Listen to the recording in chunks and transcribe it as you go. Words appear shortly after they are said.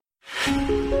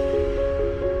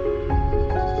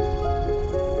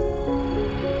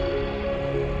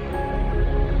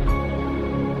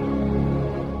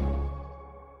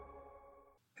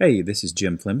Hey, this is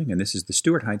Jim Fleming, and this is the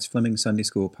Stuart Heights Fleming Sunday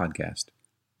School Podcast.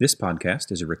 This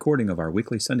podcast is a recording of our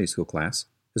weekly Sunday School class,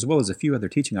 as well as a few other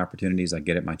teaching opportunities I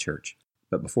get at my church.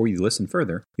 But before you listen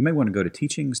further, you may want to go to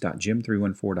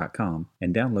teachings.jim314.com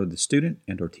and download the student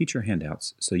and/or teacher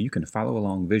handouts so you can follow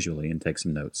along visually and take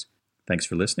some notes. Thanks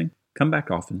for listening, come back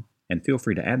often, and feel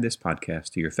free to add this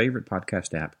podcast to your favorite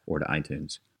podcast app or to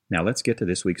iTunes. Now let's get to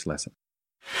this week's lesson.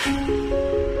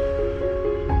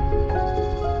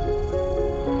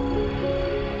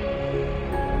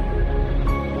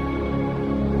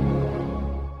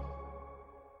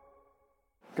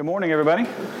 Good morning, everybody.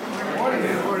 Good morning.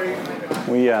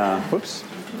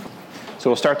 So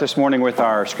we'll start this morning with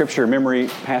our scripture memory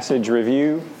passage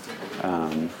review.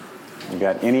 We've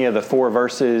got any of the four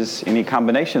verses, any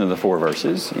combination of the four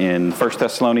verses in 1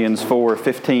 Thessalonians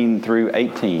 4:15 through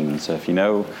 18. So if you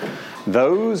know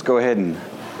those, go ahead and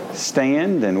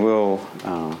stand, and we'll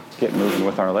get moving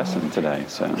with our lesson today.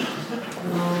 So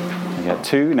we got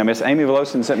two. Now, Miss Amy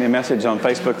Velosin sent me a message on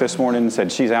Facebook this morning and said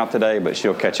she's out today, but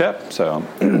she'll catch up. So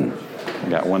we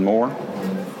got one more.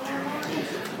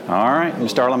 All right,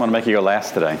 Miss Darla, I'm going to make you go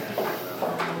last today.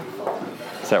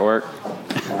 Does that work?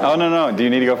 Oh, no. Do you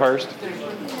need to go first?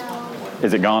 No.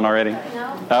 Is it gone already?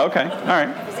 No. Oh, okay. All right.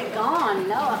 Is it gone?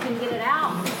 No, I couldn't get it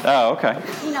out. Oh, okay.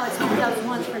 You know, it's one of those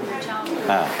ones from your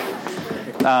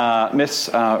childhood. Miss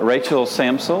Rachel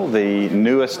Samsel, the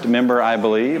newest member, I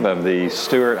believe, of the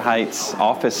Stuart Heights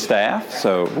office staff.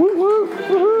 So,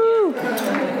 woo-hoo.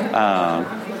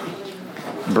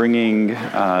 Bringing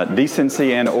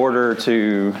decency and order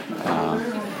to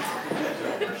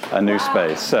a new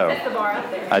space. So,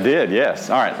 I did, yes.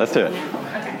 All right, let's do it.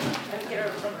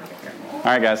 All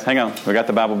right, guys, hang on. We got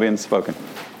the Bible being spoken.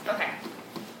 Okay.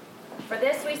 For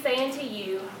this we say unto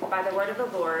you by the word of the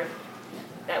Lord,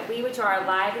 that we which are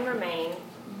alive and remain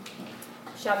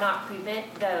shall not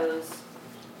prevent those.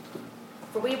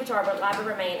 For we which are alive and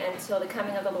remain until the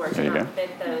coming of the Lord shall not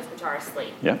prevent those which are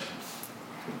asleep. Yep.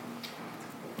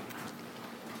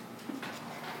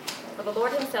 For the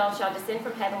Lord himself shall descend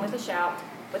from heaven with a shout,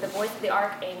 with the voice of the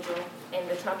archangel, and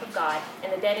the trump of God,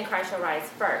 and the dead in Christ shall rise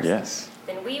first. Yes.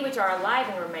 Then we which are alive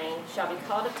and remain shall be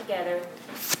called up together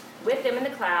with them in the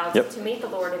clouds to meet the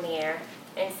Lord in the air,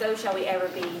 and so shall we ever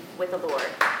be with the Lord.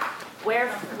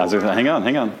 Wherefore, Hang on.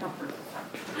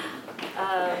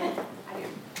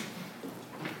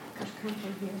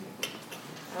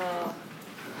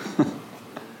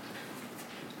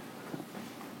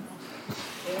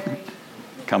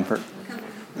 Comfort.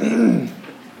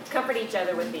 Comfort each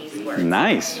other with these words.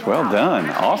 Nice. Well done.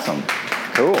 Awesome.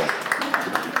 Cool.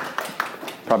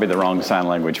 Probably the wrong sign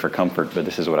language for comfort, but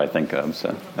this is what I think of.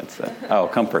 So that's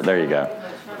comfort. There you go.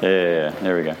 Yeah.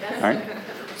 There we go. All right.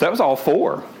 So that was all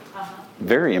four.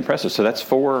 Very impressive. So that's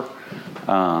four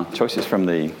choices from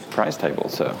the prize table.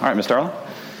 So, all right, Miss Darla,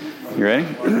 you ready?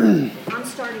 I'm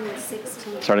starting with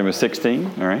 16. Starting with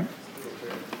 16. All right.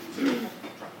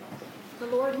 The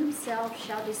Lord himself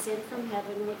shall descend from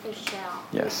heaven with a shout,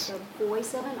 Yes. with the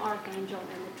voice of an archangel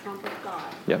and the trump of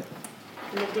God. Yep.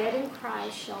 And the dead in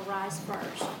Christ shall rise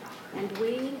first. And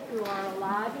we who are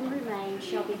alive and remain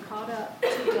shall be caught up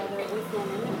together with them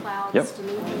in the clouds to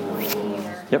meet the Lord in the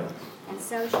air. Yep. And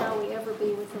so shall we ever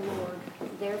be with the Lord.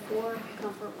 Therefore,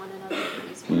 comfort one another with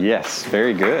these words. Yes.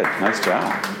 Very good. Nice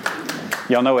job.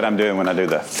 Y'all know what I'm doing when I do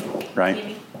this,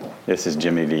 right? This is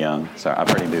Jimmy DeYoung. Sorry, I've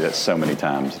heard him do that so many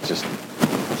times.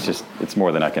 It's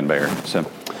more than I can bear. So,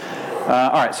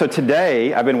 all right. So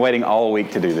today, I've been waiting all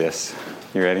week to do this.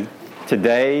 You ready?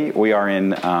 Today, we are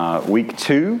in week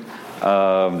 2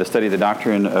 of the study of the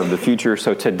doctrine of the future.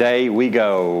 So today, we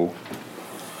go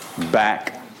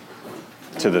back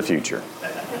to the future.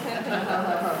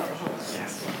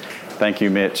 Yes. Thank you,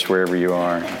 Mitch, wherever you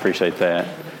are. Appreciate that.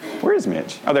 Where is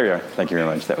Mitch? Oh, there you are. Thank you very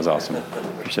much. That was awesome.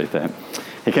 Appreciate that.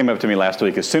 He came up to me last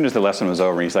week as soon as the lesson was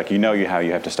over, and he's like, how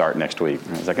you have to start next week.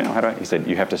 And I was like, no, how do I? He said,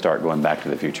 you have to start going back to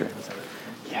the future. I was like,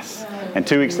 yes. And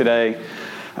 2 weeks today,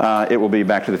 it will be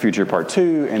Back to the Future Part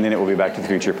 2, and then it will be Back to the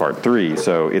Future Part 3.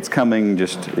 So it's coming,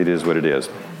 it is what it is.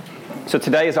 So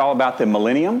today is all about the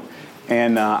millennium,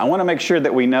 and I want to make sure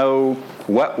that we know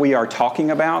what we are talking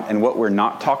about and what we're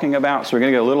not talking about. So we're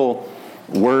going to get a little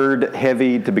word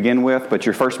heavy to begin with, but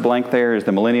your first blank there is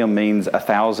the millennium means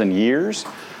 1,000 years.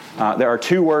 There are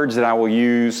two words that I will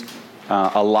use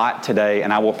a lot today,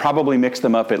 and I will probably mix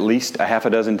them up at least a half a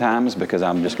dozen times because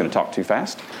I'm just going to talk too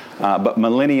fast. But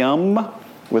millennium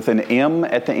with an M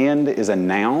at the end is a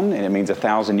noun, and it means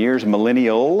 1,000 years.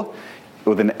 Millennial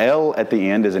with an L at the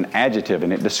end is an adjective,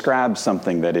 and it describes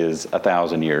something that is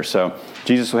 1,000 years. So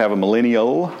Jesus will have a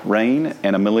millennial reign,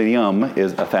 and a millennium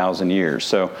is 1,000 years.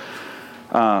 So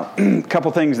a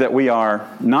couple things that we are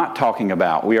not talking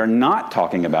about. We are not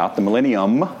talking about the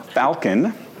Millennium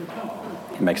Falcon.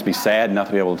 It makes me sad not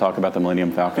to be able to talk about the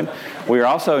Millennium Falcon. We are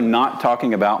also not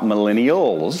talking about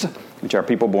millennials, which are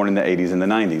people born in the 80s and the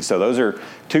 90s. So those are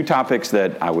two topics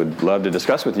that I would love to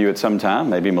discuss with you at some time.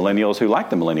 Maybe millennials who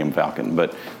like the Millennium Falcon,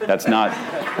 but that's not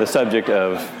the subject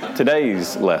of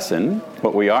today's lesson.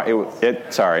 What we are,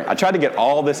 sorry, I tried to get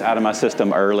all this out of my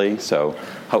system early, so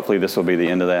hopefully this will be the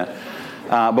end of that.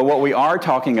 But what we are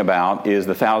talking about is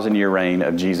the 1,000-year reign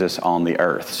of Jesus on the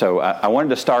earth. So I wanted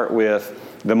to start with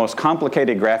the most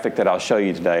complicated graphic that I'll show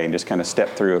you today and just kind of step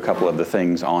through a couple of the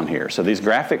things on here. So these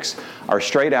graphics are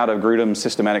straight out of Grudem's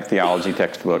Systematic Theology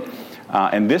textbook.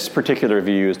 And this particular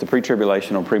view is the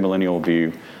pre-tribulational, premillennial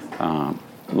view,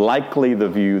 likely the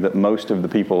view that most of the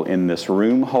people in this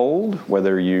room hold,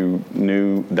 whether you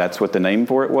knew that's what the name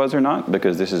for it was or not,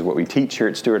 because this is what we teach here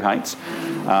at Stuart Heights.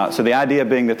 So the idea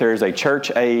being that there is a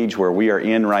church age where we are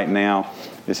in right now.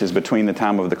 This is between the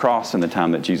time of the cross and the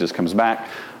time that Jesus comes back.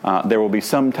 There will be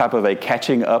some type of a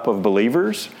catching up of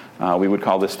believers. We would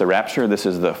call this the rapture. This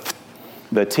is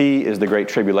the T is the Great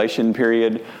Tribulation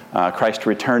period. Christ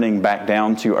returning back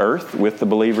down to earth with the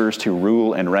believers to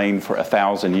rule and reign for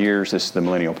 1,000 years. This is the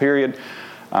millennial period,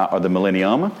 or the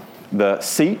millennium. The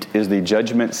seat is the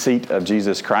judgment seat of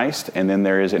Jesus Christ, and then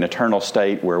there is an eternal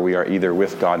state where we are either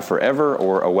with God forever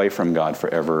or away from God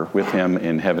forever, with Him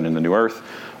in heaven and the new earth,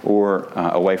 or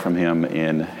away from Him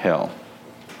in hell.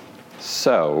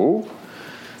 So,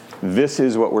 this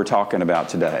is what we're talking about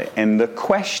today. And the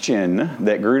question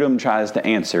that Grudem tries to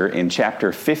answer in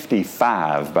chapter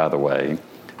 55, by the way,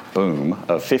 boom,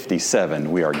 of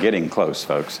 57, we are getting close,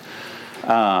 folks.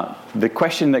 The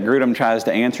question that Grudem tries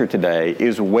to answer today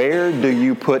is, where do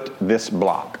you put this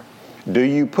block? Do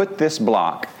you put this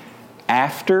block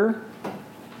after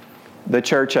the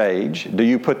church age? Do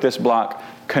you put this block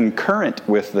concurrent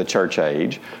with the church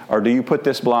age? Or do you put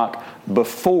this block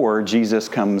before Jesus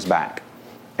comes back?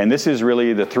 And this is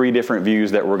really the three different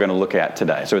views that we're going to look at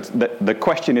today. So the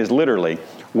question is literally,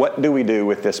 what do we do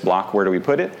with this block? Where do we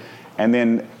put it? And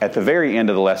then at the very end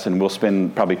of the lesson, we'll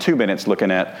spend probably 2 minutes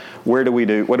looking at what do we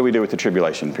do with the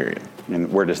tribulation period?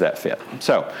 And where does that fit?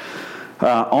 So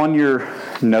on your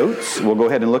notes, we'll go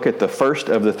ahead and look at the first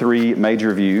of the three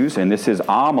major views. And this is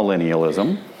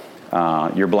amillennialism.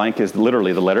 Your blank is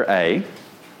literally the letter A.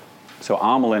 So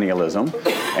amillennialism.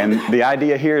 And the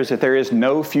idea here is that there is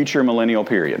no future millennial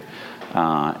period.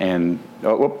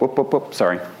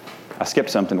 Sorry. I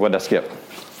skipped something. What did I skip?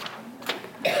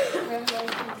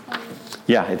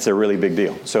 Yeah, it's a really big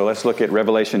deal. So let's look at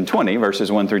Revelation 20,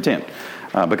 verses 1 through 10.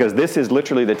 Because this is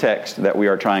literally the text that we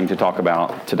are trying to talk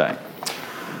about today.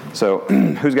 So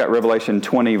who's got Revelation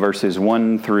 20, verses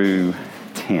 1 through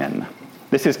 10?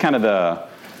 This is kind of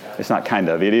it's not kind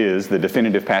of, it is the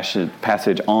definitive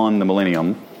passage on the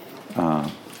millennium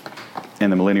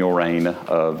and the millennial reign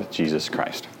of Jesus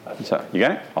Christ. So, you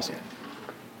got it? Awesome.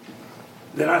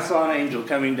 Then I saw an angel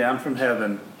coming down from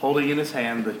heaven, holding in his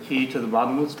hand the key to the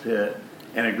bottomless pit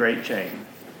and a great chain.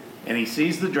 And he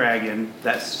seized the dragon,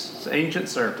 that ancient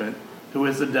serpent, who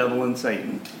is the devil and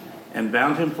Satan, and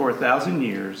bound him for 1,000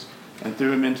 years, and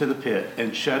threw him into the pit,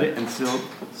 and shut it and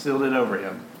sealed it over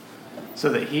him, so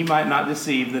that he might not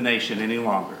deceive the nation any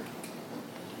longer,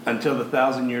 until the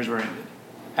 1,000 years were ended.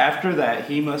 After that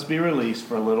he must be released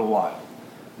for a little while.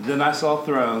 Then I saw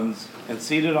thrones, and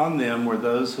seated on them were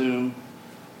those whom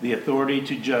the authority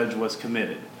to judge was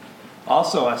committed.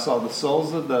 Also I saw the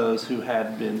souls of those who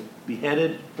had been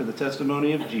beheaded for the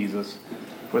testimony of Jesus,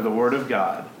 for the word of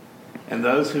God, and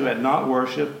those who had not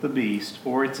worshipped the beast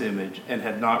or its image, and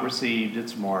had not received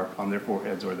its mark on their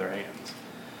foreheads or their hands.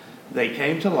 They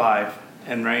came to life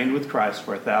and reigned with Christ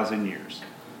for 1,000 years.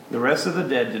 The rest of the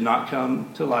dead did not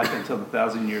come to life until the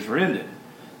 1,000 years were ended.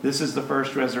 This is the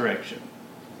first resurrection.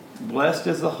 Blessed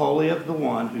is the holy of the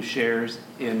one who shares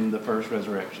in the first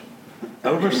resurrection.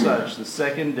 Over such, the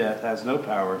second death has no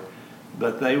power,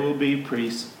 but they will be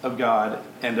priests of God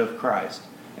and of Christ,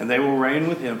 and they will reign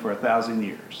with him for 1,000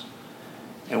 years.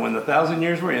 And when the 1,000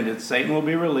 years were ended, Satan will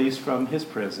be released from his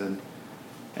prison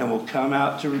and will come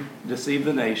out to deceive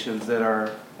the nations that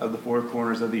are of the four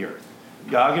corners of the earth,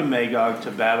 Gog and Magog,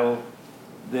 to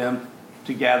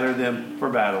gather them for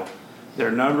battle.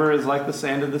 Their number is like the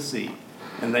sand of the sea,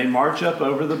 and they march up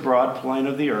over the broad plain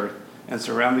of the earth and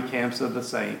surround the camps of the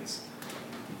saints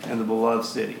and the beloved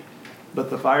city. But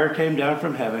the fire came down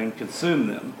from heaven and consumed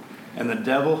them, and the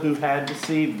devil who had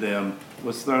deceived them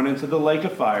was thrown into the lake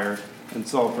of fire and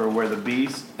sulfur where the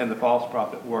beast and the false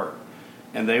prophet were.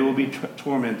 And they will be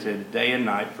tormented day and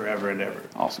night forever and ever.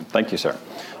 Awesome. Thank you, sir.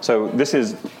 So this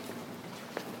is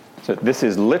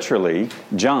literally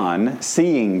John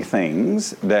seeing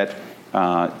things that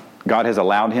God has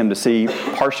allowed him to see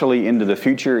partially into the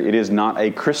future. It is not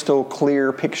a crystal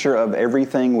clear picture of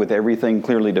everything with everything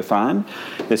clearly defined.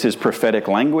 This is prophetic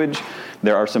language.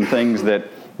 There are some things that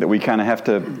we kind of have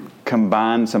to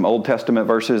combine some Old Testament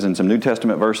verses and some New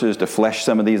Testament verses to flesh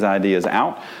some of these ideas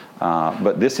out.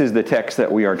 But this is the text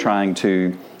that we are trying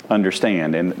to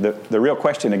understand. And the real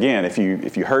question, again, if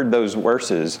you heard those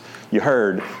verses, you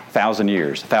heard 1,000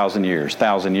 years, 1,000 years,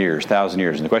 1,000 years, 1,000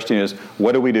 years. And the question is,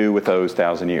 what do we do with those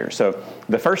 1,000 years? So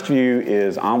the first view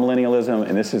is amillennialism,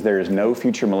 and this is there is no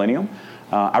future millennium.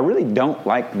 I really don't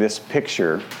like this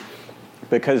picture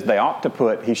because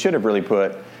he should have really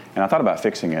put, and I thought about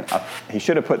fixing it, he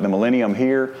should have put the millennium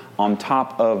here on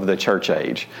top of the church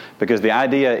age. Because the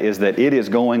idea is that it is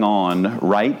going on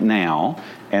right now,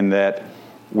 and that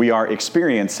we are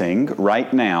experiencing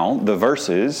right now the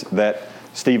verses that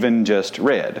Stephen just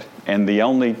read. And the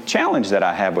only challenge that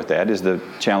I have with that is the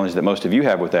challenge that most of you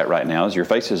have with that right now, is your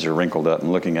faces are wrinkled up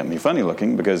and looking at me funny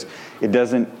looking, because it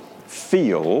doesn't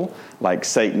feel like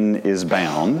Satan is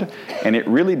bound, and it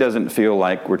really doesn't feel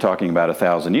like we're talking about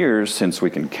 1,000 years, since we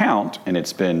can count, and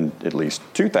it's been at least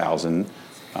 2,000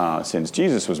 since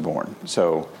Jesus was born.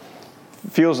 So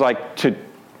it feels like to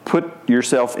put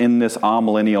yourself in this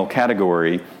amillennial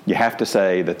category, you have to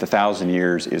say that the 1,000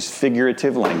 years is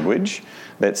figurative language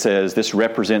that says this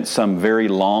represents some very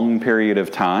long period of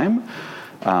time.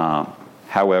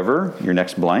 However, your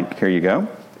next blank, here you go.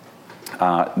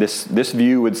 This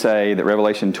view would say that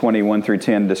Revelation 21 through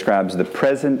 10 describes the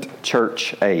present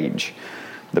church age.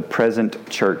 The present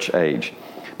church age.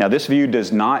 Now, this view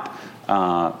does not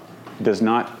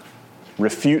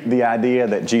refute the idea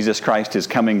that Jesus Christ is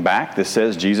coming back. This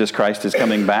says Jesus Christ is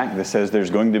coming back. This says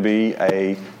there's going to be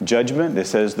a judgment. This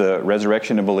says the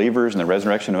resurrection of believers and the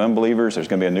resurrection of unbelievers. There's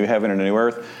going to be a new heaven and a new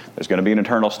earth. There's going to be an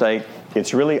eternal state.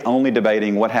 It's really only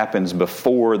debating what happens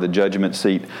before the judgment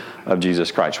seat of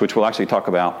Jesus Christ, which we'll actually talk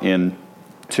about in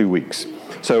 2 weeks.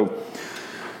 So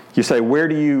you say, where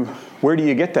do you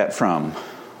get that from?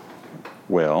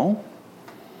 Well,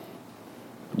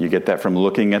 you get that from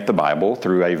looking at the Bible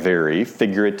through a very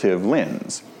figurative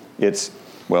lens.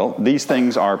 These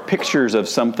things are pictures of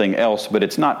something else, but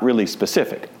it's not really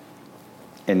specific.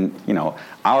 And,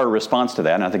 our response to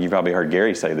that, and I think you've probably heard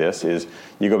Gary say this, is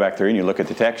you go back through and you look at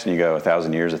the text and you go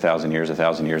 1,000 years, 1,000 years,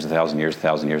 1,000 years, 1,000 years,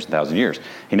 1,000 years, 1,000 years.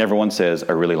 He never once says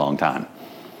a really long time.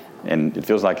 And it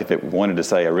feels like if it wanted to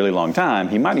say a really long time,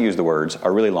 he might have used the words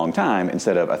a really long time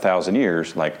instead of 1,000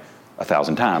 years, like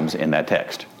 1,000 times in that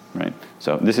text. Right.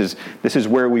 So this is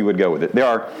where we would go with it. There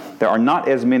are not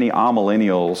as many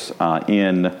amillennials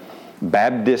in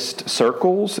Baptist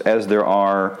circles as there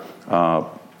are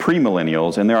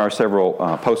premillennials, and there are several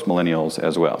postmillennials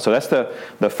as well. So that's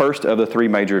the first of the three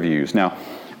major views. Now,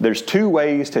 there's 2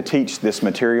 ways to teach this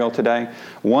material today.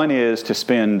 One is to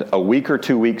spend a week or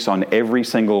 2 weeks on every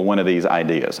single one of these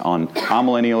ideas, on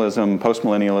amillennialism,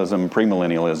 postmillennialism,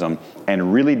 premillennialism,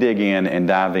 and really dig in and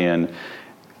dive in.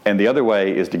 And the other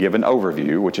way is to give an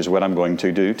overview, which is what I'm going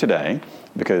to do today,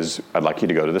 because I'd like you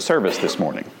to go to the service this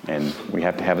morning, and we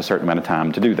have to have a certain amount of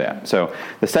time to do that. So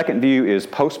the second view is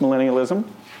postmillennialism.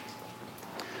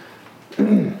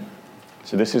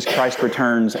 So this is Christ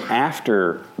returns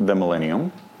after the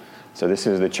millennium. So this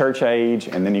is the church age,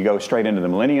 and then you go straight into the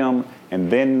millennium, and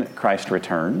then Christ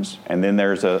returns, and then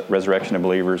there's a resurrection of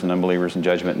believers and unbelievers and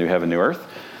judgment, new heaven, new earth.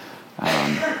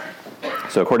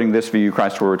 So according to this view,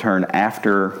 Christ will return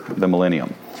after the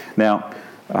millennium. Now,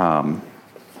 I'm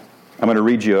going to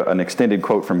read you an extended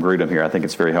quote from Grudem here. I think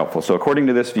it's very helpful. So according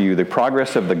to this view, the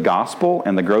progress of the gospel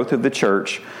and the growth of the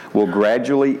church will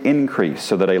gradually increase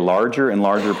so that a larger and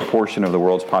larger proportion of the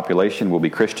world's population will be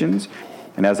Christians.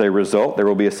 And as a result, there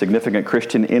will be a significant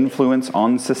Christian influence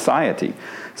on society.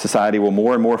 Society will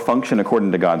more and more function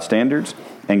according to God's standards,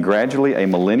 and gradually a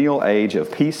millennial age of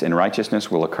peace and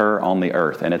righteousness will occur on the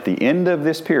earth. And at the end of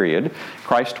this period,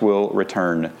 Christ will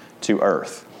return to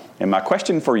earth. And my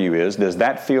question for you is, does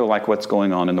that feel like what's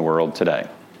going on in the world today?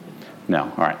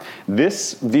 No. All right.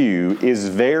 This view is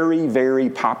very, very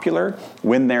popular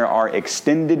when there are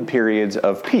extended periods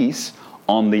of peace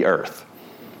on the earth.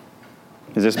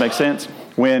 Does this make sense?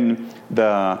 When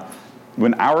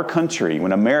our country,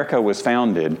 when America was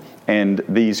founded, and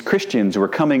these Christians were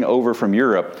coming over from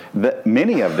Europe,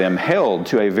 many of them held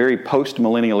to a very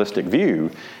post-millennialistic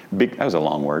view. That was a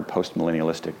long word,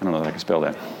 post-millennialistic. I don't know if I can spell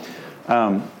that.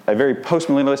 A very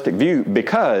post-millennialistic view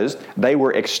because they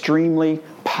were extremely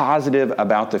positive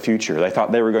about the future. They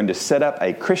thought they were going to set up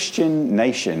a Christian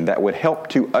nation that would help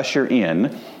to usher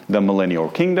in the millennial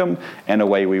kingdom, and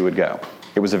away we would go.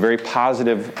 It was a very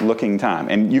positive looking time.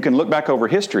 And you can look back over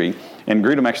history, and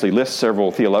Grudem actually lists several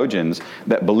theologians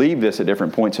that believed this at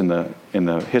different points in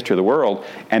the history of the world.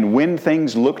 And when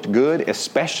things looked good,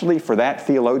 especially for that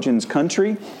theologian's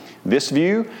country, this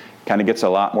view kind of gets a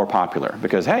lot more popular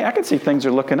because, hey, I can see things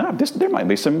are looking up. There might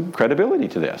be some credibility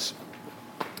to this.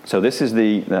 So this is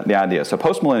the idea. So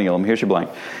postmillennialism, here's your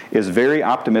blank, is very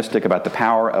optimistic about the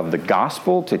power of the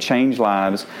gospel to change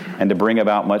lives and to bring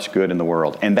about much good in the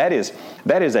world. And that is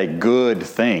a good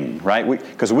thing, right?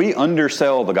 Because we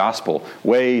undersell the gospel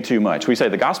way too much. We say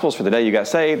the gospel's for the day you got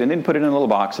saved and then put it in a little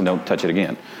box and don't touch it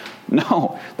again.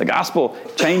 No, the gospel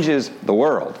changes the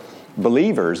world.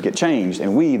 Believers get changed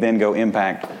and we then go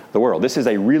impact the world. This is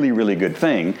a really, really good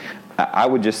thing. I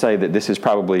would just say that this is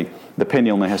probably the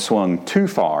pendulum that has swung too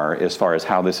far as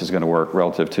how this is going to work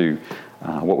relative to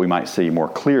what we might see more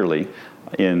clearly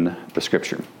in the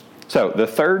Scripture. So the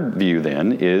third view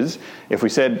then is, if we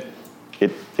said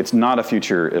it's not a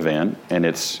future event and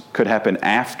it could happen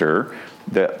after,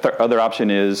 the other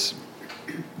option is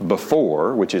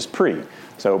before, which is pre.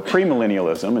 So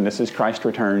premillennialism, and this is Christ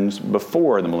returns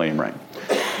before the millennium reign.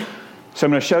 So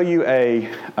I'm going to show you a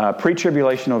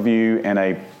pre-tribulational view and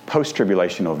a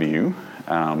post-tribulational view,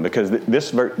 because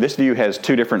this view has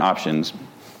two different options.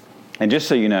 And just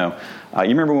so you know, you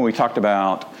remember when we talked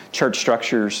about church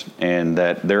structures and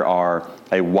that there are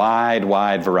a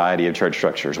wide variety of church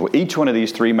structures. Well, each one of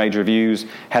these three major views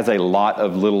has a lot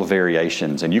of little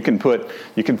variations, and you can put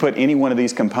any one of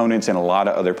these components in a lot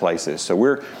of other places. So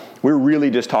we're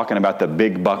really just talking about the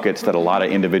big buckets that a lot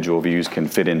of individual views can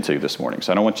fit into this morning.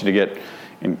 So I don't want you to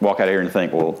walk out of here and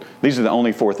think, well, these are the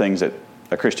only four things that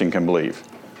a Christian can believe.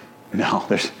 No,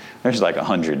 there's like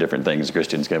 100 different things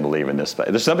Christians can believe in this.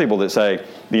 There's some people that say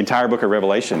the entire book of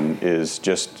Revelation is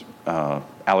just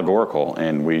allegorical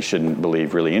and we shouldn't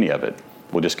believe really any of it.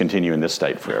 We'll just continue in this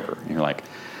state forever. And you're like,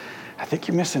 I think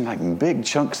you're missing like big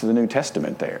chunks of the New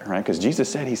Testament there, right? Because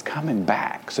Jesus said he's coming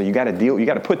back. So you got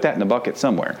to put that in the bucket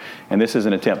somewhere. And this is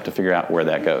an attempt to figure out where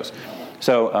that goes.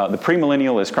 So the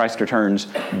premillennial is Christ returns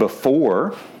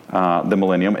before the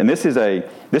millennium, and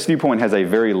this viewpoint has a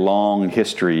very long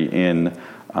history in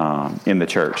the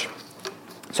church.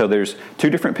 So there's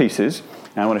two different pieces,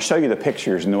 and I want to show you the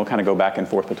pictures, and then we'll kind of go back and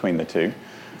forth between the two.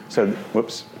 So,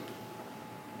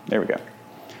 there we go.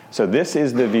 So this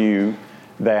is the view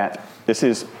that this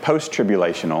is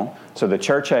post-tribulational. So the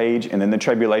church age, and then the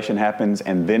tribulation happens,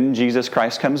 and then Jesus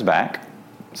Christ comes back.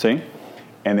 See,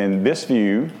 and then this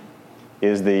view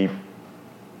is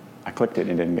I clicked it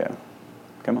and it didn't go.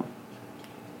 Come on.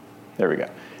 There we go.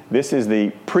 This is the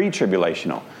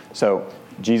pre-tribulational. So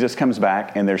Jesus comes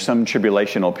back and there's some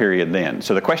tribulational period then.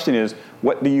 So the question is,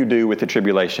 what do you do with the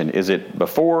tribulation? Is it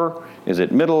before? Is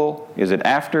it middle? Is it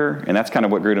after? And that's kind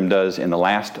of what Grudem does in the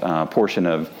last portion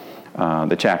of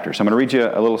the chapter. So I'm going to read you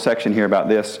a little section here about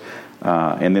this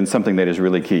and then something that is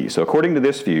really key. So according to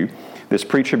this view, this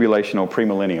pre-tribulational,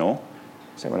 premillennial,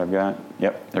 is that what I've got?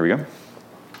 Yep, there we go.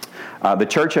 The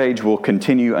church age will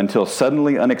continue until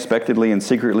suddenly, unexpectedly, and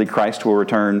secretly Christ will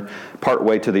return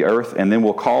partway to the earth and then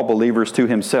will call believers to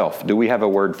himself. Do we have a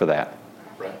word for that?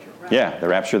 Rapture. Yeah, the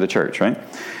rapture of the church, right?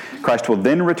 Christ will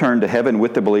then return to heaven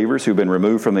with the believers who've been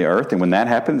removed from the earth, and when that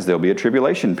happens, there'll be a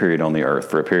tribulation period on the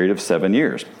earth for a period of 7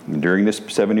 years. And during this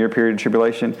 7-year period of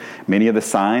tribulation, many of the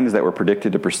signs that were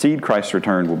predicted to precede Christ's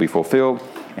return will be fulfilled,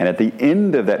 and at the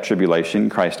end of that tribulation,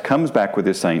 Christ comes back with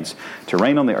his saints to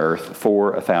reign on the earth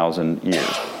for 1,000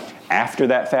 years. After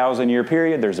that 1,000-year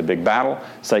period, there's a big battle.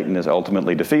 Satan is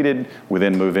ultimately defeated. We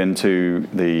then move into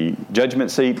the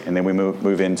judgment seat, and then we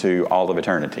move into all of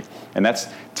eternity. And that's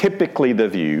typically the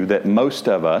view that most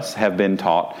of us have been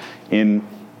taught in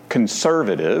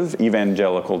conservative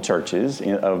evangelical churches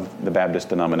of the Baptist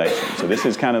denomination. So this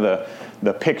is kind of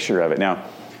the picture of it. Now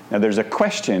there's a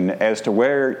question as to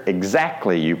where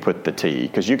exactly you put the T,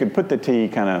 because you could put the T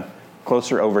kind of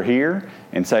closer over here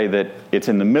and say that it's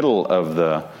in the middle of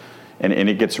the... And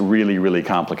it gets really, really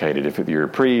complicated if you're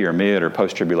pre or mid or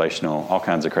post-tribulational, all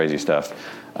kinds of crazy stuff.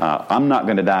 I'm not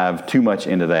going to dive too much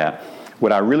into that.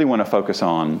 What I really want to focus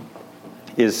on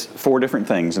is 4 different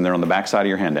things, and they're on the back side of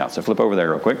your handout. So flip over there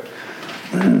real quick.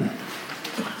 I'm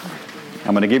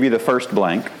going to give you the first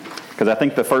blank, because I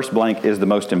think the first blank is the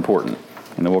most important.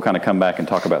 And then we'll kind of come back and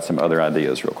talk about some other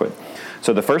ideas real quick.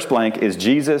 So the first blank is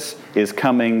Jesus is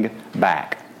coming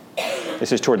back.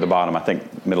 This is toward the bottom, I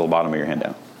think, middle bottom of your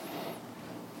handout.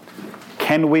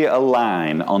 Can we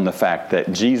align on the fact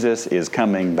that Jesus is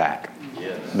coming back?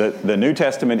 Yes. The New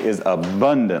Testament is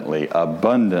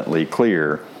abundantly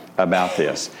clear about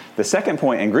this. The second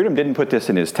point, and Grudem didn't put this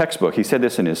in his textbook, he said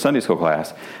this in his Sunday school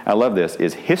class, I love this,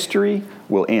 is history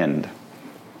will end.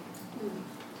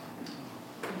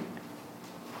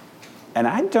 And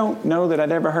I don't know that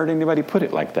I'd ever heard anybody put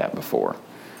it like that before.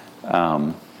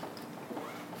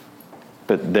 But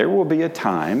there will be a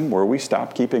time where we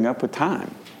stop keeping up with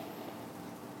time.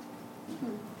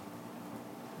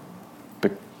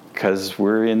 Because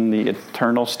we're in the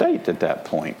eternal state at that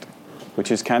point,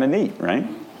 which is kind of neat, right?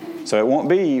 So it won't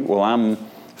be, well, I'm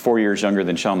 4 years younger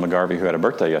than Sean McGarvey, who had a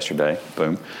birthday yesterday.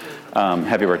 Boom.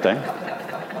 Happy birthday.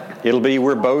 It'll be,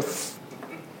 we're both,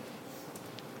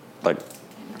 like,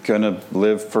 going to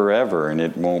live forever, and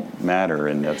it won't matter,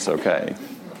 and that's okay.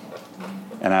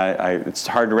 And it's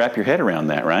hard to wrap your head around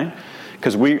that, right?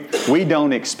 Because we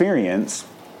don't experience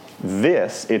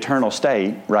this eternal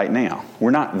state right now. We're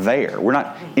not there. We're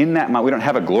not in that mind. We don't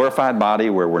have a glorified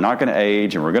body where we're not going to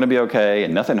age and we're going to be okay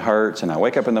and nothing hurts and I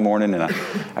wake up in the morning and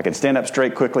I can stand up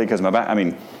straight quickly because my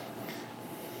back,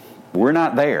 we're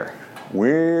not there.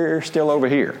 We're still over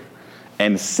here.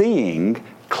 And seeing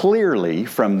clearly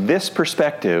from this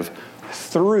perspective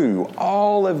through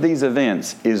all of these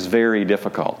events is very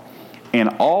difficult. And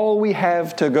all we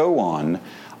have to go on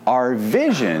are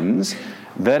visions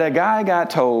that a guy got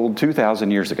told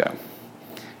 2,000 years ago.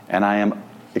 And I am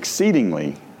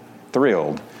exceedingly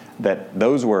thrilled that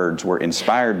those words were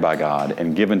inspired by God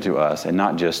and given to us and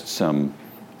not just some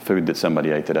food that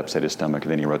somebody ate that upset his stomach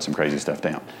and then he wrote some crazy stuff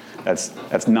down.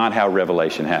 That's not how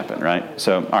revelation happened, right?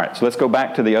 So, all right, so let's go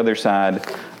back to the other side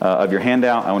of your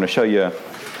handout. I want to show you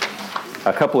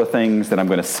a couple of things that I'm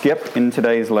going to skip in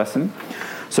today's lesson.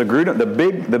 So Grudem,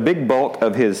 the big bulk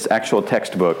of his actual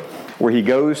textbook, where he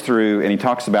goes through and he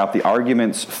talks about the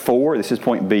arguments for, this is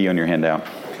point B on your handout,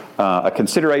 a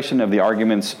consideration of the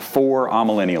arguments for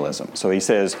amillennialism. So he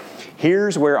says,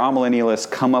 here's where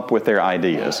amillennialists come up with their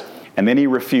ideas. And then he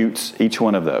refutes each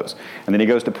one of those. And then he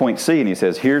goes to point C and he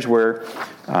says, here's where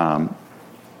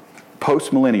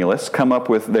postmillennialists come up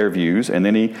with their views. And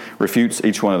then he refutes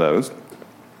each one of those.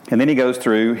 And then he goes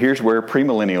through, here's where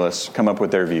premillennialists come up with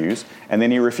their views. And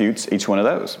then he refutes each one of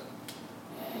those.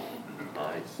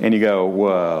 And you go,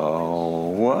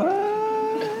 well, what?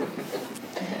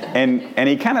 And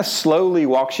he kind of slowly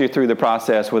walks you through the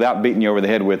process without beating you over the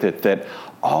head with it, that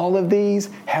all of these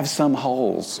have some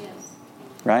holes,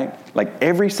 right? Like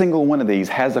every single one of these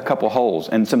has a couple holes.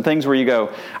 And some things where you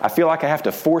go, I feel like I have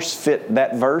to force fit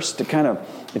that verse to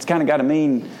it's kind of got to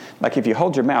mean, like if you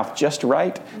hold your mouth just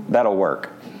right, that'll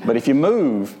work. But if you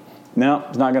move, no,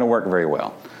 it's not going to work very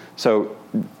well. So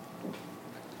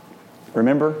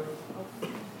remember,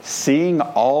 seeing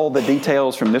all the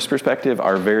details from this perspective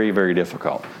are very, very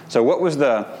difficult. So what was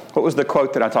the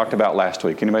quote that I talked about last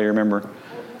week? Anybody remember?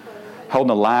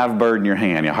 Holding a live bird in your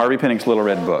hand. Harvey Penick's Little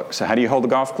Red Book. So how do you hold a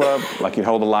golf club? Like you'd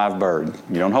hold a live bird.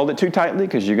 You don't hold it too tightly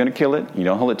because you're going to kill it. You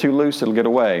don't hold it too loose, it'll get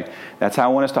away. That's how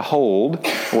I want us to hold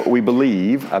what we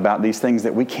believe about these things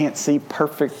that we can't see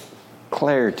perfect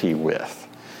clarity with.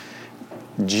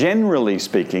 Generally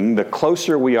speaking, the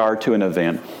closer we are to an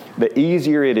event, the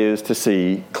easier it is to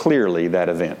see clearly that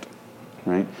event,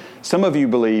 right? Some of you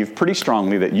believe pretty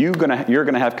strongly that you're going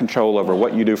to have control over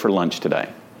what you do for lunch today,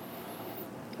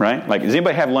 right? Like, does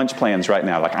anybody have lunch plans right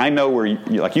now? Like, I know where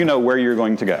you know where you're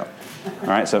going to go. All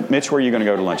right, so Mitch, where are you going to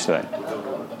go to lunch today?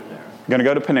 Going to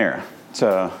go to Panera.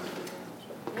 So,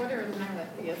 what are the name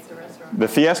of the Fiesta restaurant? The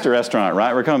Fiesta restaurant,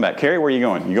 right? We're coming back. Carrie, where are you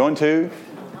going? You going to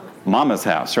Mama's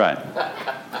house, right?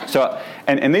 So,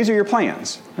 and these are your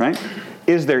plans, right?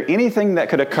 Is there anything that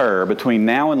could occur between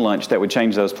now and lunch that would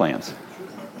change those plans?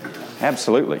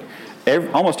 Absolutely.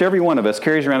 Almost every one of us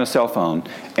carries around a cell phone,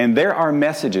 and there are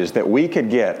messages that we could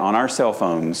get on our cell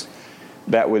phones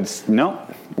that would, no,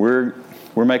 we're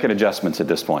making adjustments at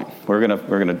this point. We're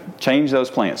gonna change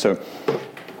those plans. So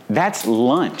that's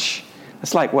lunch.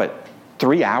 It's like what,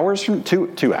 3 hours from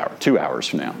 2 hours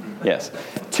from now? Yes,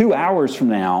 2 hours from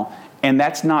now, and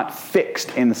that's not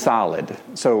fixed and solid.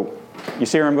 So you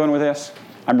see where I'm going with this?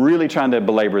 I'm really trying to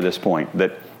belabor this point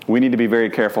that we need to be very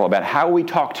careful about how we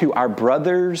talk to our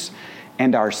brothers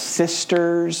and our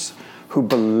sisters who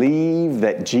believe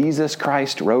that Jesus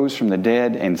Christ rose from the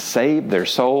dead and saved their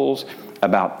souls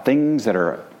about things that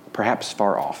are perhaps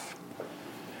far off.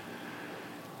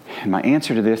 And my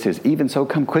answer to this is, even so,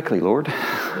 come quickly, Lord.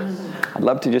 I'd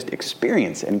love to just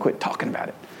experience it and quit talking about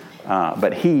it.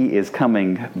 But he is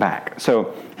coming back.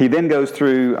 So he then goes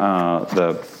through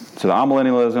the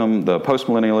amillennialism, the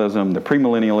postmillennialism, the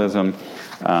premillennialism,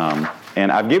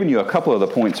 And I've given you a couple of the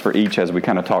points for each as we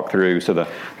kind of talk through. So the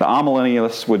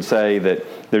amillennialists would say that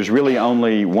there's really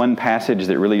only one passage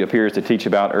that really appears to teach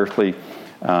about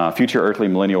future earthly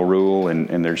millennial rule,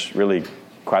 and there's really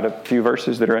quite a few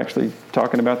verses that are actually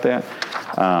talking about that.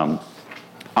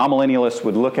 Amillennialists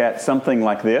would look at something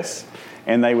like this,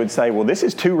 and they would say, well, this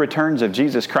is two returns of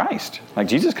Jesus Christ. Like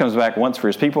Jesus comes back once for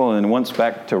his people and then once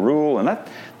back to rule, and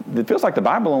it feels like the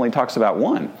Bible only talks about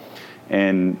one.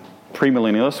 And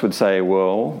premillennialists would say,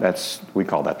 well, we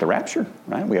call that the rapture,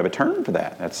 right? We have a term for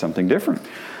that. That's something different.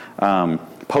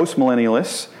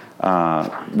 Postmillennialists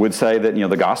would say that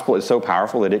the gospel is so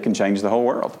powerful that it can change the whole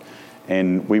world.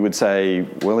 And we would say,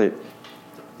 well, it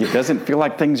doesn't feel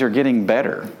like things are getting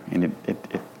better, and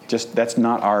it just that's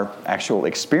not our actual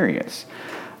experience.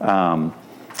 And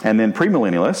then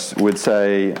premillennialists would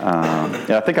say,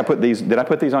 I think I put these. Did I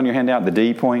put these on your handout? The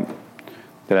D point?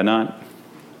 Did I not?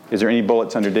 Is there any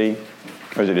bullets under D,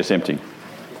 or is it just empty?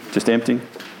 Just empty?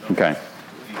 Okay.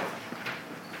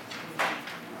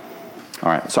 All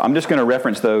right. So I'm just going to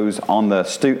reference those on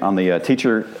the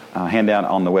teacher handout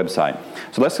on the website.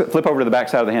 So let's flip over to the back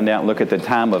side of the handout and look at the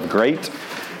time of great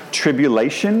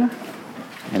tribulation.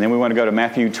 And then we want to go to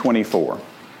Matthew 24.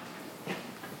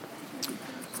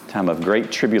 Time of great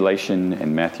tribulation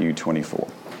in Matthew 24.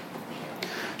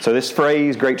 So this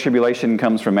phrase, great tribulation,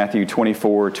 comes from Matthew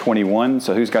 24:21.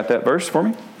 So who's got that verse for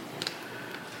me?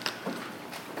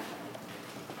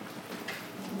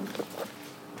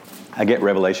 I get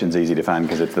Revelation's easy to find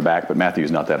because it's the back, but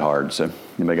Matthew's not that hard. So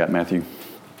anybody got Matthew?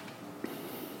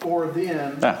 For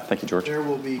then thank you, George. there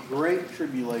will be great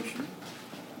tribulation,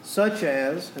 such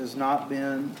as has not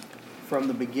been from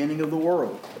the beginning of the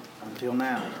world until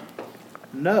now.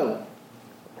 No,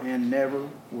 and never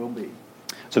will be.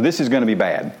 So this is going to be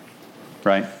bad,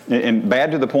 right? And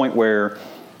bad to the point where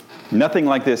nothing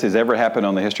like this has ever happened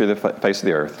on the history of the face of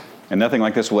the earth, and nothing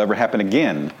like this will ever happen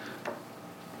again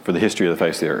for the history of the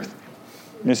face of the earth.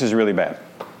 This is really bad.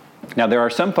 Now, there are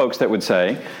some folks that would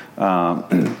say,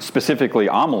 specifically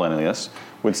amillennialists,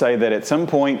 would say that at some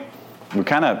point we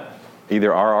kind of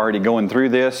either are already going through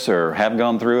this or have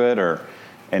gone through it,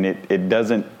 and it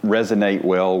doesn't resonate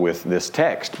well with this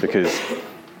text because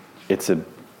it's a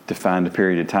defined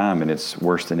period of time and it's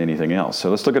worse than anything else. So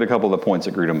let's look at a couple of the points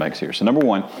that Grudem makes here. So number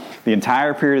one, the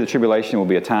entire period of the tribulation will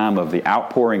be a time of the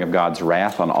outpouring of God's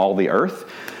wrath on all the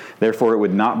earth. Therefore, it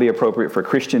would not be appropriate for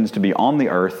Christians to be on the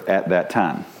earth at that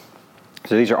time.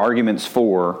 So these are arguments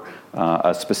for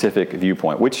a specific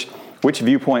viewpoint. Which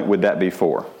viewpoint would that be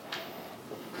for?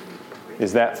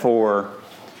 Is that for?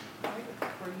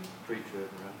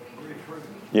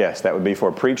 Yes, that would be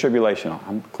for pre-tribulation.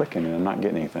 I'm clicking and I'm not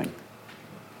getting anything.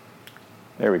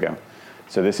 There we go.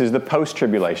 So this is the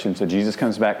post-tribulation. So Jesus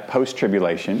comes back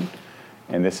post-tribulation.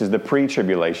 And this is the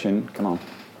pre-tribulation. Come on.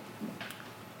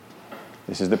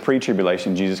 This is the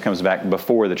pre-tribulation. Jesus comes back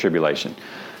before the tribulation.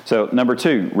 So number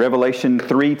two, Revelation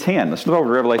 3:10. Let's look over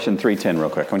to Revelation 3:10 real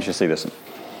quick. I want you to see this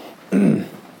one.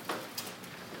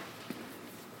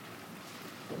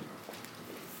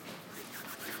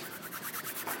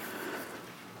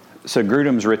 So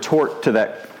Grudem's retort to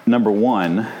that number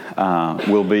one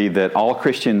will be that all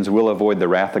Christians will avoid the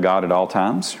wrath of God at all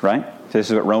times, right? So this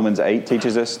is what Romans 8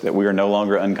 teaches us, that we are no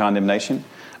longer in condemnation.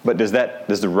 But does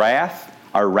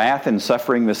our wrath and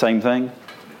suffering the same thing?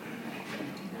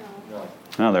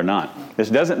 No, they're not. This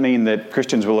doesn't mean that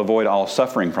Christians will avoid all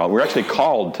suffering. We're actually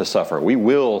called to suffer. We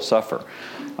will suffer.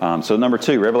 So number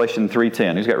two, Revelation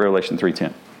 3:10. Who's got Revelation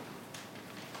 3:10?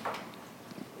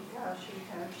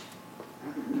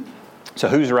 So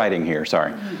who's writing here?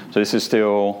 Sorry. So this is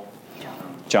still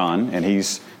John, and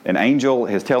an angel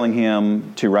is telling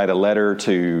him to write a letter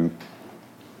to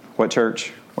what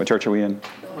church? What church are we in?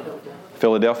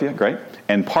 Philadelphia. Great.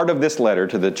 And part of this letter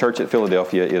to the church at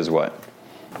Philadelphia is what?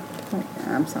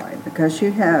 I'm sorry. Because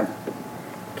you have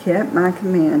kept my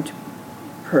command to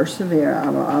persevere, I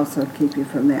will also keep you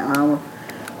from the hour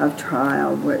of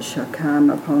trial which shall come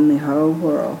upon the whole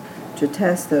world, to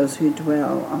test those who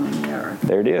dwell on the earth.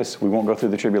 There it is. We won't go through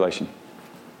the tribulation.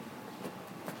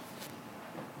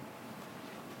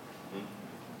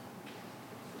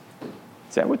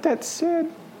 Is that what that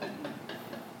said?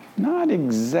 Not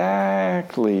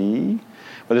exactly.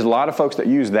 But there's a lot of folks that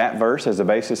use that verse as a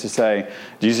basis to say,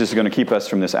 Jesus is going to keep us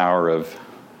from this hour of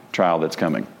trial that's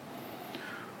coming.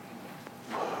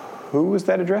 Who was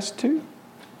that addressed to?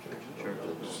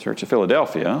 Church of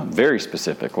Philadelphia, very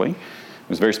specifically. It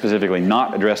was very specifically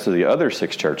not addressed to the other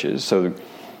 6 churches. So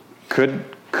could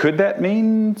that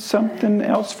mean something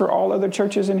else for all other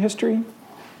churches in history?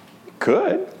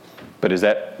 Could. But is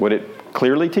that what it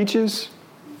clearly teaches?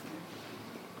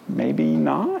 Maybe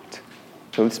not.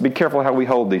 So let's be careful how we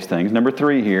hold these things. Number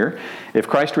 3 here, if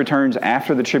Christ returns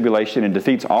after the tribulation and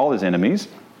defeats all his enemies,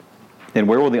 then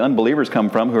where will the unbelievers come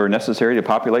from who are necessary to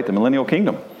populate the millennial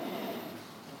kingdom?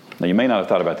 Now, you may not have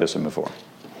thought about this one before.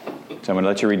 So I'm going to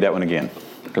let you read that one again,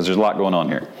 because there's a lot going on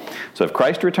here. So if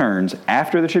Christ returns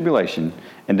after the tribulation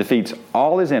and defeats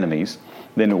all his enemies,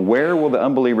 then where will the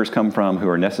unbelievers come from who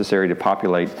are necessary to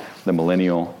populate the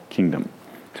millennial kingdom?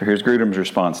 So here's Grudem's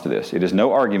response to this. It is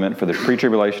no argument for the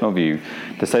pre-tribulational view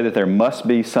to say that there must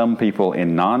be some people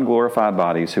in non-glorified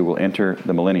bodies who will enter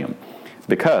the millennium.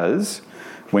 Because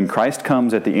when Christ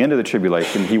comes at the end of the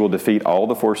tribulation, he will defeat all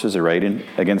the forces arrayed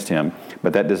against him,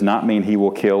 but that does not mean he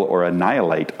will kill or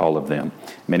annihilate all of them.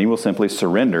 Many will simply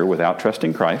surrender without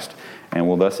trusting Christ and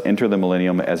will thus enter the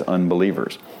millennium as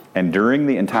unbelievers. And during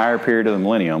the entire period of the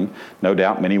millennium, no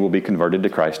doubt many will be converted to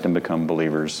Christ and become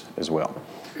believers as well.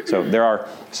 So there are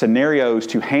scenarios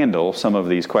to handle some of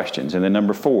these questions. And then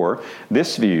number 4,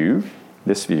 this view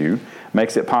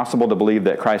makes it possible to believe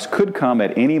that Christ could come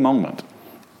at any moment,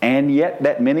 and yet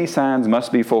that many signs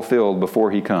must be fulfilled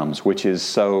before he comes, which is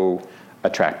so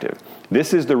attractive.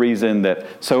 This is the reason that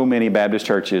so many Baptist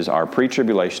churches are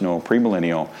pre-tribulational,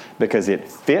 premillennial, because it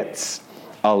fits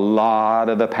a lot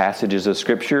of the passages of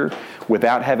Scripture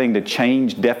without having to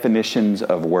change definitions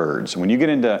of words. When you get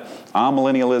into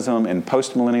amillennialism and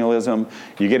postmillennialism,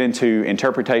 you get into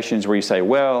interpretations where you say,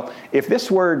 well, if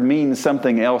this word means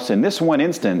something else in this one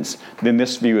instance, then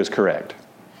this view is correct.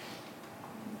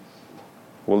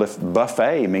 Well, if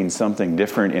buffet means something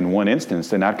different in one instance,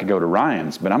 then I could go to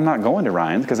Ryan's. But I'm not going to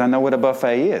Ryan's because I know what a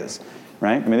buffet is,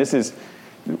 right? I mean,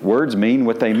 words mean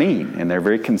what they mean, and they're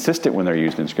very consistent when they're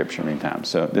used in Scripture many times.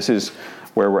 So this is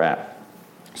where we're at.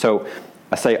 So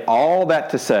I say all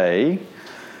that to say,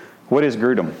 what is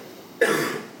Grudem? In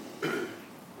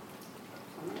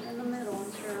the middle,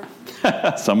 I'm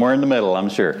sure. Somewhere in the middle, I'm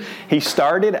sure. He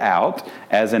started out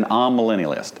as an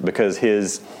amillennialist because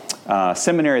his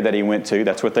seminary that he went to,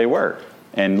 that's what they were.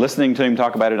 And listening to him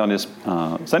talk about it on his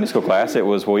Sunday school class, it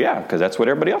was, well, yeah, because that's what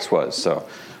everybody else was. So,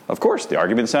 of course, the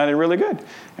argument sounded really good.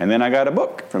 And then I got a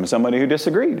book from somebody who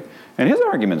disagreed, and his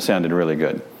argument sounded really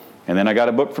good. And then I got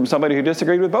a book from somebody who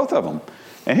disagreed with both of them,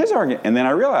 and his argument. And then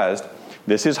I realized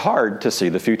this is hard to see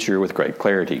the future with great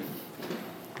clarity.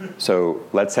 So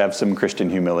let's have some Christian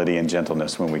humility and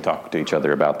gentleness when we talk to each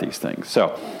other about these things.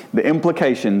 So the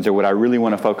implications are what I really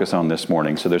want to focus on this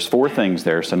morning. So there's 4 things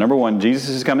there. So number 1, Jesus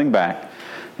is coming back.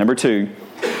 Number 2,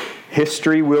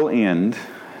 history will end.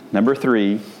 Number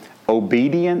 3,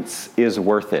 obedience is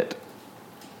worth it.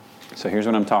 So here's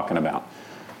what I'm talking about.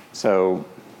 So,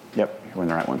 yep, we're in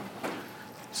the right one.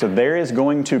 So there is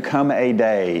going to come a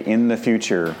day in the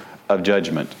future of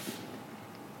judgment.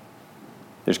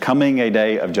 There's coming a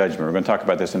day of judgment. We're going to talk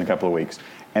about this in a couple of weeks.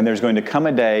 And there's going to come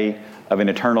a day of an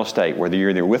eternal state, whether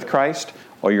you're either with Christ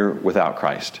or you're without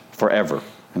Christ, forever.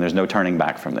 And there's no turning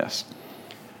back from this.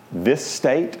 This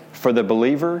state for the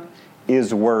believer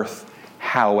is worth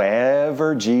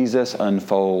however Jesus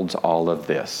unfolds all of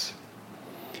this.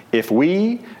 If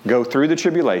we go through the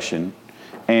tribulation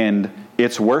and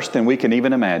it's worse than we can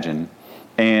even imagine,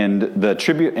 and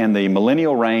the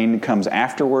millennial reign comes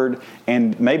afterward,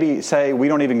 and maybe say we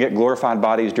don't even get glorified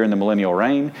bodies during the millennial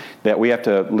reign, that we have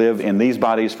to live in these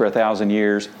bodies for 1,000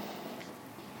 years,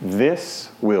 this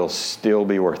will still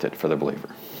be worth it for the believer.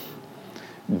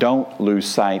 Don't lose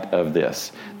sight of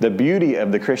this. The beauty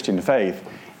of the Christian faith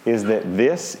is that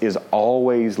this is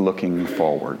always looking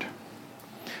forward.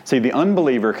 See, the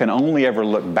unbeliever can only ever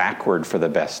look backward for the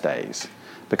best days,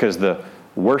 because the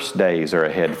worst days are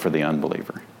ahead for the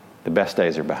unbeliever. The best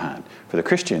days are behind. For the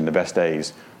Christian, the best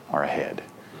days are ahead.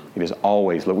 It is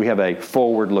always, we have a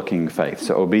forward-looking faith,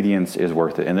 so obedience is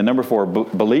worth it. And then number 4,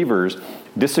 believers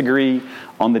disagree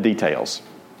on the details.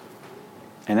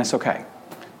 And that's okay.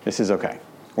 This is okay.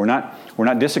 We're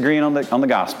not disagreeing on the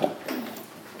gospel.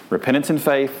 Repentance and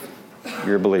faith,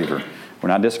 you're a believer. We're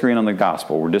not disagreeing on the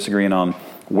gospel. We're disagreeing on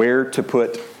where to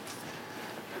put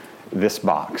this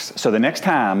box. So the next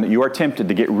time you are tempted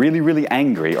to get really, really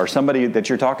angry, or somebody that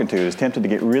you're talking to is tempted to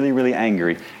get really, really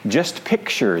angry, just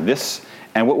picture this,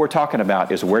 and what we're talking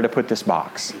about is where to put this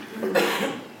box.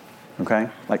 Okay?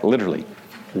 Like literally,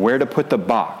 where to put the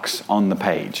box on the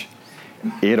page.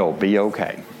 It'll be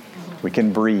okay. We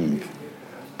can breathe.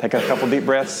 Take a couple deep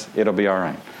breaths. It'll be all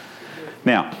right.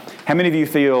 Now, how many of you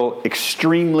feel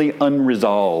extremely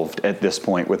unresolved at this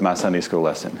point with my Sunday school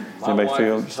lesson? Does anybody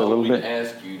feel just a little bit?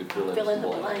 Ask you to fill in the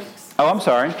blanks. Oh, I'm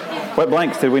sorry. What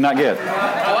blanks did we not get? Oh,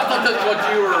 I thought that's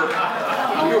what you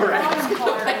were asking.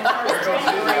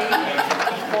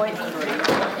 Point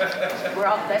 3. We're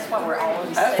on That's why we're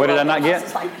always. What did I not get?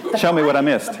 Show me what I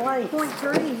missed. Point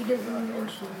 3, he doesn't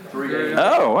mention.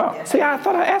 Oh, wow. See, I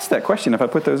thought I asked that question if I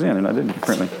put those in, and I didn't,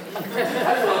 apparently. That's what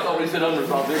I thought when he said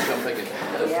unresolved income, I'm thinking,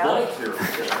 that's blanks here.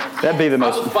 That'd be the I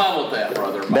most... was fine with that,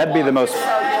 brother. That'd be the most...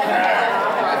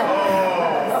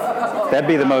 That'd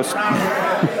be the most...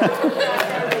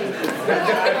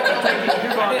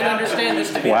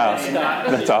 Wow,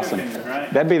 that's awesome.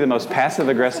 That'd be the most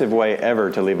passive-aggressive way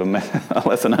ever to leave a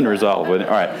lesson unresolved, wouldn't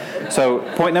it? All right. So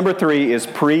point number 3 is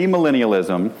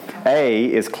premillennialism.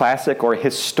 A is classic or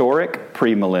historic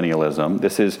premillennialism.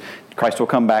 This is Christ will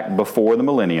come back before the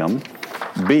millennium.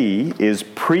 B is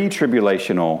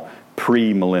pre-tribulational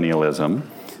premillennialism.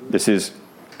 This is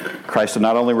Christ will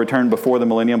not only return before the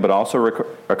millennium, but also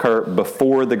occur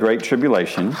before the Great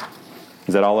Tribulation.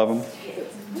 Is that all of them?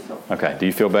 Okay. Do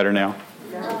you feel better now?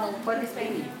 No.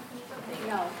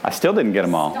 I still didn't get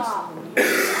them all. Stop.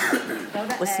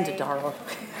 Listen to Darla.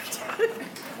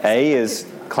 A is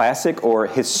classic or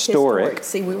historic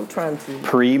See, we were trying to.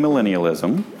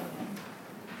 premillennialism.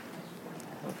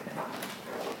 Okay.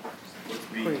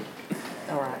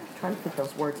 All right. Trying to put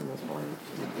those words in those blanks.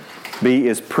 B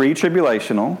is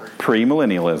pre-tribulational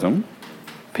premillennialism.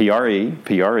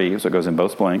 PRE, so it goes in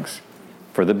both blanks.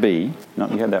 For the B. No,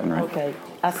 you had that one right. Okay.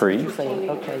 I see Pre. what you're saying.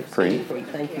 Okay. Pre.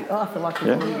 Thank you. Oh, I feel like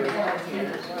Yeah. you're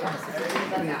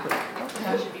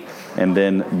And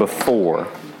then before.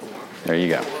 There you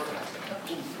go.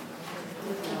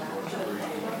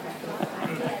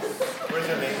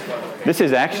 This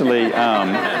is actually I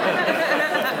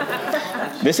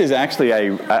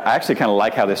actually kind of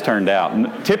like how this turned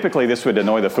out. Typically, this would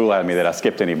annoy the fool out of me that I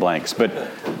skipped any blanks, but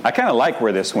I kind of like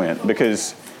where this went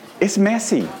because it's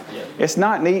messy. It's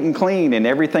not neat and clean, and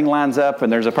everything lines up,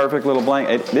 and there's a perfect little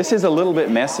blank. This is a little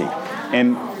bit messy,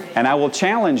 and I will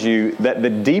challenge you that the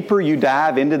deeper you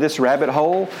dive into this rabbit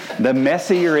hole, the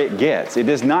messier it gets. It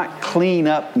does not clean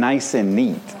up nice and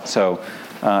neat. So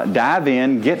dive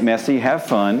in, get messy, have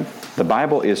fun. The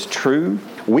Bible is true.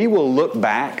 We will look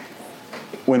back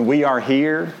when we are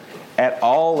here at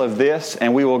all of this,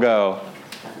 and we will go,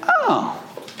 oh,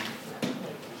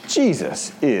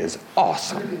 Jesus is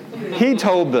awesome. He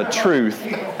told the truth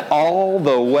all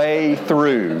the way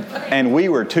through, and we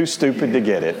were too stupid to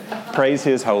get it. Praise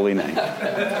His holy name.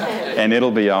 And it'll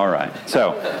be all right.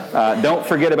 So don't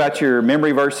forget about your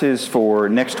memory verses for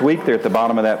next week. They're at the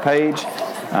bottom of that page.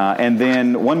 And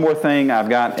then one more thing, I've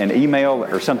got an email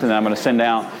or something that I'm going to send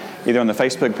out either on the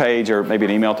Facebook page or maybe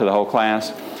an email to the whole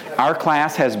class. Our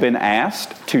class has been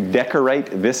asked to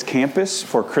decorate this campus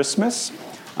for Christmas.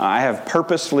 I have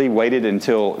purposely waited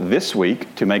until this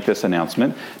week to make this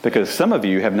announcement because some of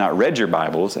you have not read your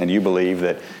Bibles and you believe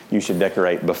that you should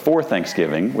decorate before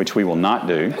Thanksgiving, which we will not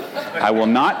do. I will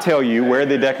not tell you where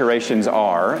the decorations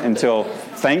are until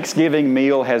Thanksgiving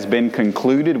meal has been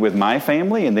concluded with my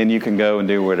family, and then you can go and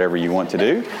do whatever you want to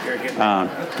do.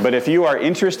 But if you are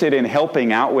interested in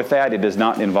helping out with that, it does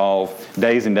not involve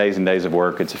days and days and days of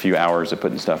work. It's a few hours of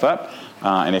putting stuff up.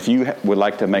 And if you would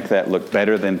like to make that look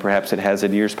better than perhaps it has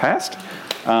in years past,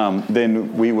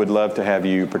 then we would love to have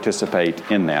you participate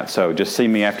in that. So just see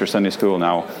me after Sunday school and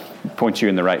I'll point you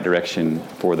in the right direction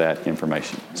for that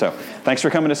information. So thanks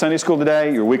for coming to Sunday school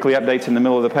today. Your weekly updates in the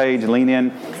middle of the page. Lean in,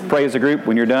 pray as a group.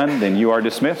 When you're done, then you are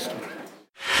dismissed.